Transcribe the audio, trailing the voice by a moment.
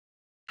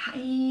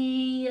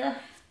Hi.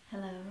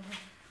 Hello.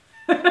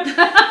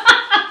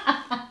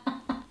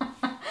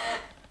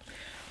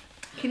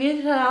 Can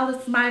you tell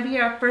this might be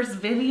our first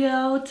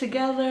video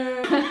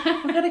together?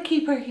 We're gonna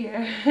keep her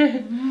here.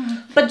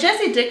 But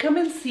Jessie did come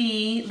and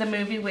see the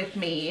movie with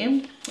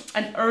me.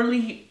 An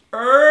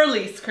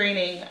early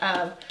screening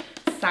of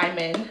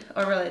Simon,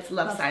 or really it's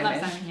Love,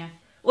 Simon. Love Simon, yeah.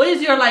 What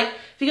is your, like,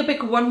 if you could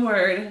pick one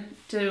word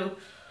to,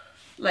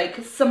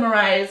 like,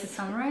 summarize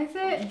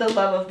it? the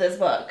love of this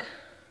book?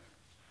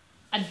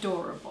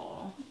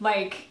 Adorable.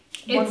 Like,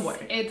 one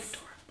word. It's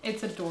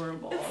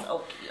adorable. It's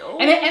so cute.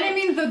 And I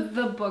mean,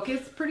 the book is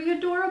pretty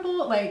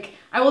adorable. Like,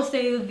 I will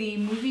say the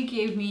movie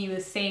gave me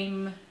the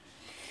same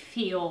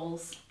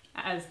feels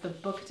as the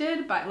book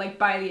did, but like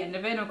by the end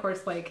of it, and of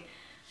course, like,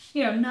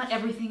 you know, not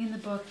everything in the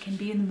book can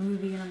be in the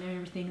movie, and not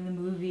everything in the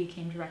movie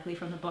came directly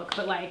from the book,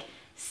 but like,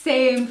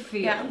 same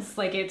feels. Yeah.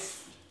 Like,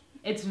 it's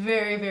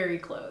very, very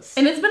close.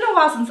 And it's been a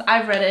while since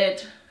I've read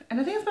it. And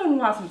I think it's been a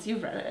while since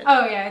you've read it.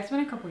 Oh yeah, it's been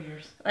a couple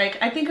years. Like,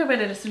 I think I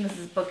read it as soon as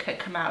this book had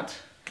come out.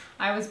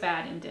 I was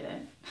bad and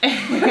didn't.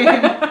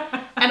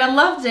 And I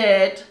loved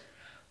it,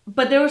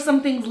 but there were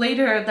some things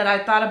later that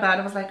I thought about.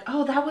 I was like,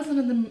 oh, that wasn't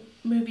in the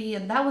movie,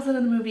 and that wasn't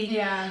in the movie.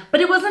 Yeah.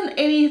 But it wasn't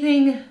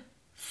anything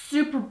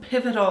super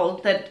pivotal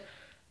that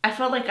I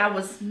felt like I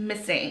was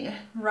missing.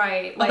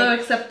 Right. Although, like,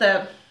 except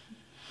the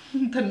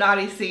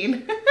naughty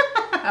scene.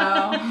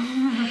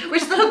 Oh.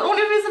 Which is the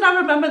only reason I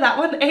remember that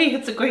one.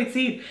 It's a great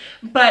scene.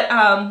 But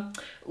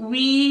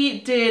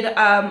we did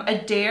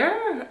a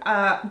dare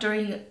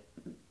during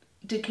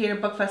Decatur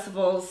Book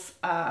Festival's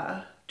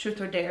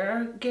Truth or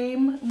Dare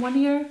game one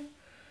year.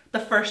 The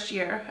first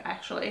year,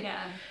 actually.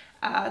 Yeah.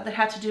 That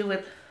had to do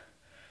with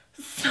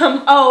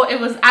it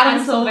was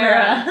Adam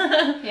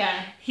Silvera.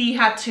 Yeah. He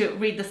had to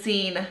read the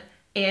scene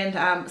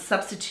and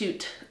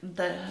substitute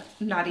the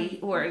naughty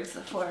words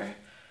for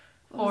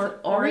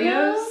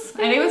Oreos?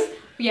 And it was,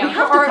 yeah, we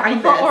have to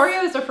find for this.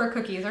 Oreos or for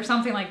cookies or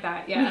something like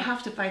that. Yeah. We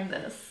have to find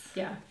this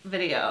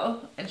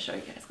video and show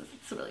you guys because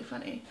it's really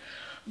funny.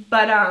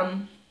 But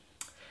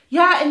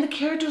yeah, and the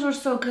characters were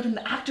so good and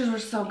the actors were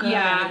so good.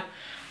 Yeah.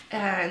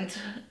 And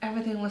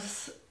everything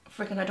was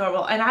freaking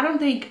adorable. And I don't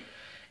think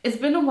it's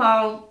been a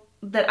while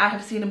that I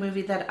have seen a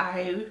movie that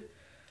I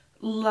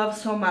love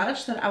so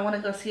much that I want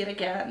to go see it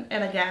again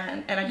and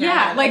again and again.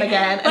 Yeah, like, and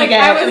again and like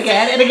again and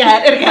again and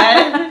again and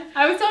again.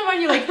 I was telling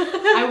you, like,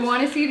 I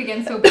want to see it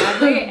again so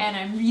badly, and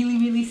I'm really,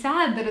 really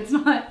sad that it's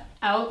not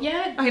out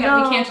yet. I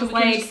know. We can't just,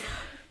 like,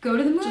 go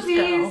to the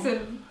movies go.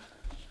 and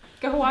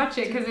go watch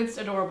it because it's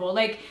adorable.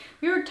 Like,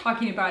 we were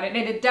talking about it,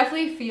 and it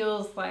definitely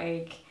feels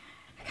like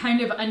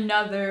kind of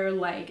another,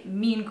 like,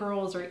 Mean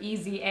Girls or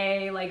Easy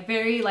A, like,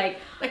 very, like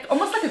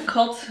almost like a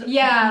cult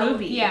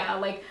movie. Yeah,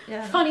 like,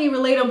 funny,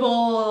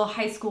 relatable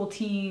high school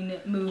teen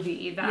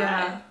movie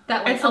that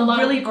like, and some a lot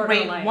really of people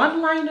great like.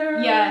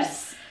 one-liners.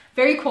 Yes.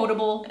 Very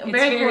quotable. It's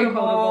very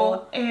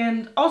quotable.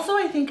 And also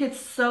I think it's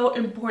so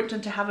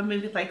important to have a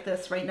movie like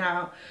this right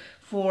now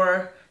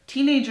for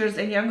teenagers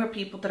and younger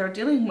people that are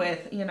dealing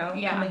with, you know,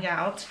 coming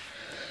out.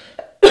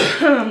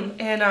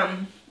 And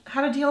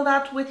how to deal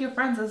that with your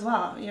friends as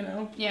well, you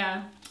know?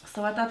 Yeah.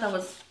 So I thought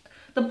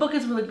the book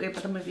is really great,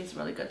 but the movie is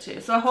really good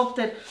too. So I hope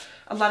that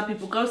a lot of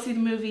people go see the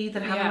movie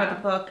that haven't read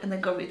the book and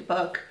then go read the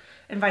book.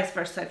 And vice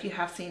versa, if you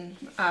have seen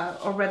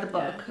or read the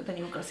book, then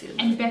you will go see the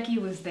movie. And Becky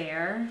was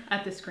there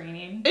at the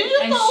screening.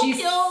 And so she's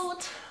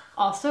cute.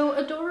 Also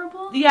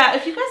adorable. Yeah,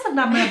 if you guys have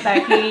not met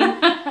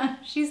Becky,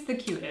 she's the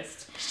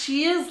cutest.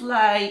 She is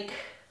like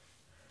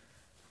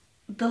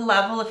the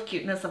level of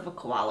cuteness of a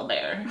koala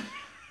bear.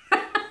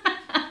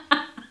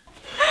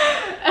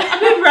 I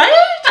mean,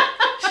 right?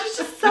 She's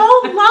just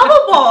so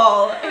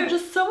lovable and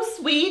just so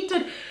sweet.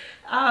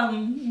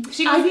 And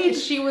she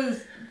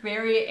was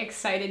very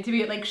excited to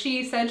be, like,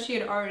 she said she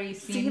had already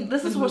seen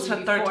this was her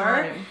third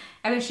time,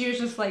 and then she was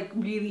just like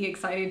really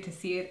excited to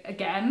see it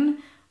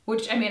again,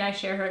 which, I mean, I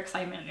share her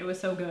excitement. It was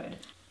so good.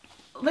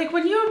 Like,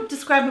 when you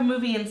describe a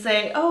movie and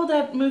say, oh,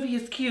 that movie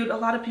is cute, a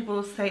lot of people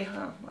will say,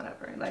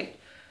 whatever, like,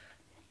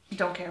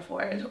 don't care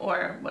for it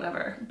or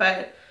whatever.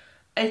 But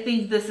I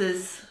think this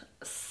is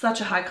such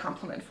a high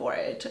compliment for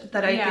it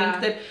that I think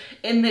that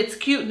in its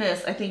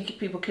cuteness, I think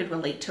people could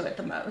relate to it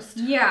the most.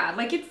 Yeah,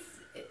 like,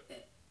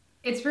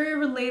 it's very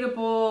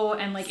relatable,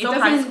 and like, so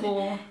high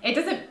school. It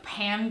doesn't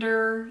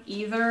pander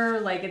either.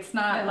 Like, it's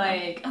not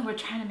like, oh, we're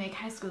trying to make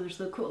high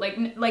schoolers look cool. Like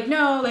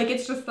no, like,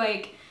 it's just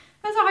like,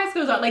 that's how high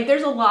schools are. Like,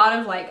 there's a lot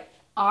of, like,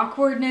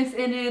 awkwardness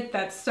in it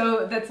that's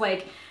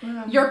like,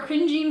 you're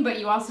cringing, but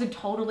you also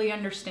totally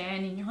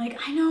understand, and you're like,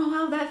 I know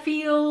how that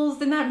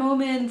feels in that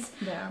moment.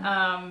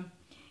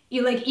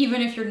 Like,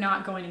 even if you're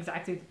not going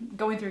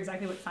through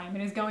exactly what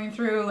Simon is going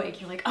through,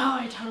 like, you're like, oh,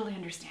 I totally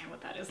understand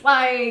what that is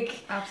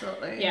like.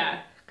 Absolutely.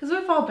 Yeah. Because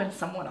we've all been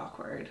somewhat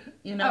awkward,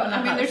 you know.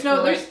 I mean, there's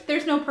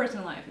no person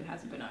alive who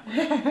hasn't been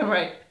awkward.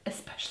 Right.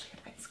 Especially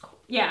in high school.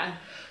 Yeah.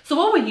 So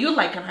what were you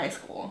like in high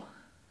school?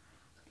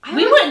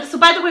 So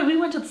by the way, we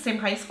went to the same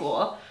high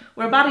school.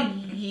 We're about a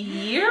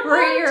year apart.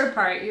 We're a year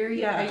apart.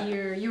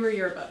 You were a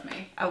year above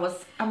me. I'm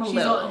a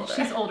little older.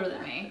 She's older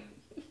than me.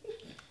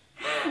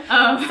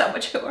 so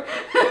mature.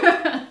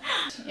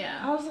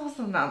 Yeah. I was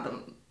also not the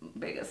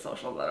biggest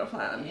social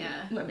butterfly.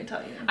 Let me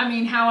tell you. I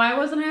mean, how I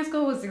was in high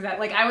school was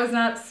exactly like I was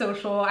not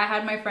social. I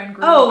had my friend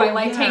group. Oh, I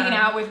liked hanging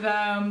out with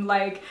them.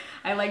 Like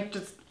I liked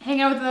just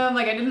hanging out with them.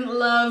 Like I didn't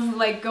love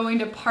like going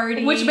to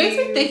parties. Which makes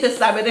me think that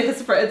Simon and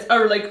his friends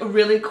are like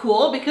really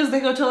cool because they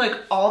go to like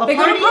all the they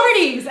parties. go to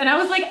parties, and I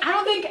was like,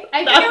 I think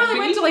I only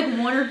went to like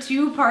 1 or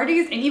 2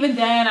 parties, and even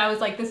then I was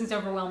like, this is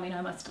overwhelming.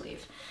 I must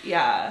leave.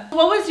 Yeah.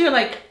 What was your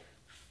like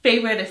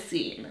favoriteest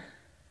scene?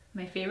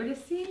 My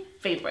favoriteest scene?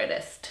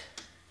 Favoriteest.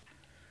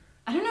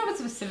 I don't know if it's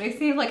a specific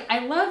scene. Like,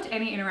 I loved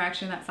any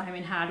interaction that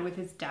Simon had with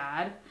his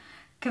dad.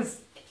 Because,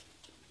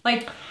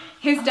 like,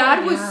 his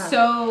dad was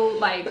so,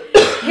 like,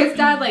 his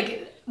dad,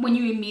 like, when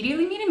you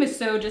immediately meet him is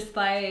so just,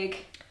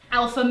 like,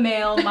 alpha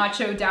male,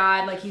 macho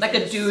dad. Like, he's like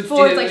a dude's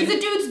sports, dude. Like, he's a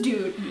dude's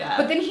dude. Yeah.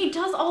 But then he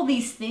does all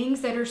these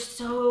things that are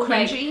so,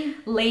 cringy. like,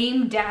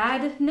 lame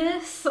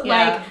dadness.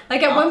 Yeah.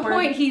 Like, at Awkward. one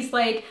point, he's,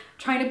 like,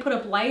 trying to put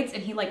up lights,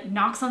 and he, like,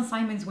 knocks on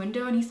Simon's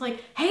window, and he's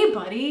like, hey,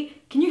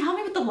 buddy, can you help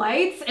me with the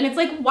lights? And it's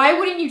like, why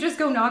wouldn't you just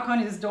go knock on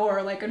his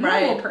door like a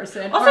normal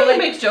person? Also, or, he like,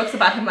 makes jokes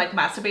about him, like,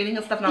 masturbating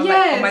and stuff, and I was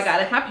like, oh my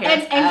god, it's my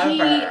parents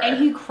and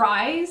he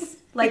cries.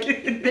 Like,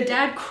 the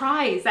dad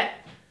cries at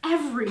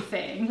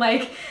everything.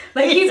 Like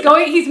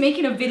he's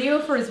making a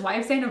video for his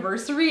wife's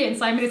anniversary, and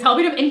Simon is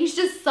helping him, and he's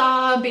just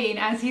sobbing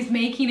as he's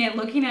making it,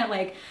 looking at,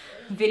 like,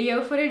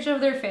 video footage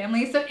of their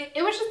family. So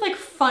it was just, like,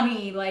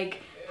 funny,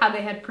 like, how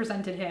they had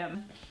presented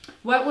him.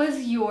 What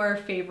was your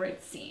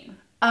favorite scene?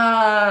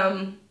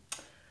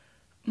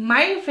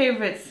 My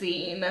favorite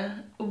scene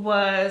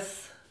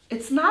was,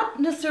 it's not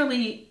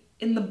necessarily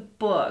in the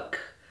book,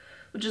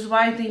 which is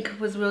why I think it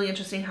was really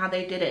interesting how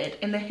they did it.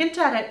 And they hint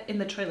at it in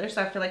the trailer,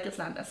 so I feel like it's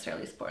not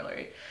necessarily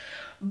spoilery.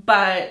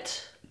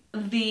 But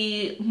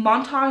the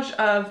montage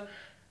of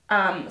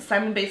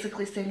Simon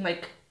basically saying,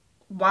 like,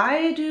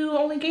 why do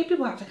only gay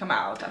people have to come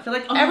out? I feel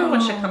like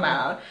everyone should come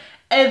out.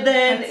 And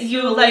then That's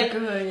you so like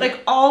good.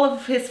 like all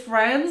of his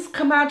friends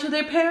come out to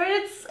their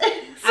parents.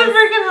 It's so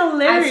freaking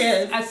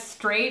hilarious. As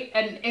straight,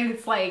 and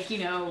it's like, you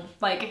know,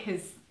 like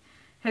his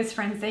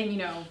friends saying, you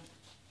know,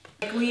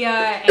 like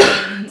Leah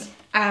and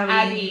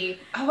Abby.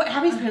 Oh,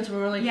 Abby's parents were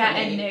really funny.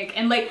 And Nick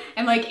and like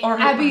or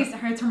Abby's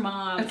her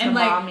mom, it's and her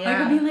like mom, like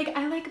her being like,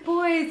 I like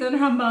boys, and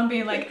her mom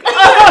being like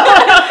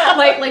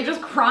like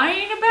just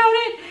crying about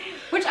it,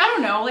 which I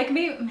don't know, like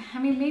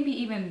maybe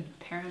even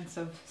parents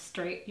of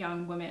straight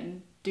young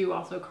women do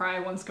also cry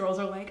once girls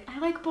are like, I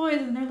like boys,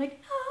 and they're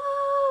like,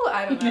 oh,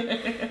 I don't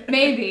know.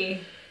 Maybe.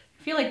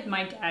 I feel like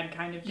my dad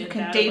kind of did that. You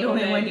can date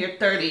only when you're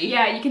 30.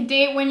 Yeah, you can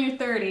date when you're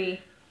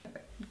 30.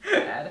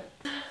 Dad.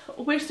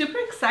 We're super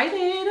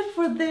excited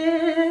for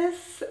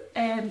this,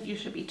 and you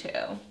should be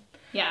too.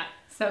 Yeah,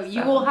 so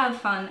you will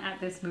have fun at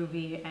this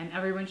movie, and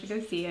everyone should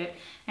go see it.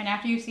 And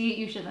after you see it,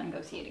 you should then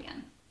go see it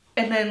again.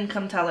 And then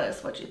come tell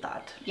us what you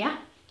thought. Yeah.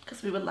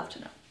 Because we would love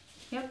to know.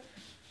 Yep.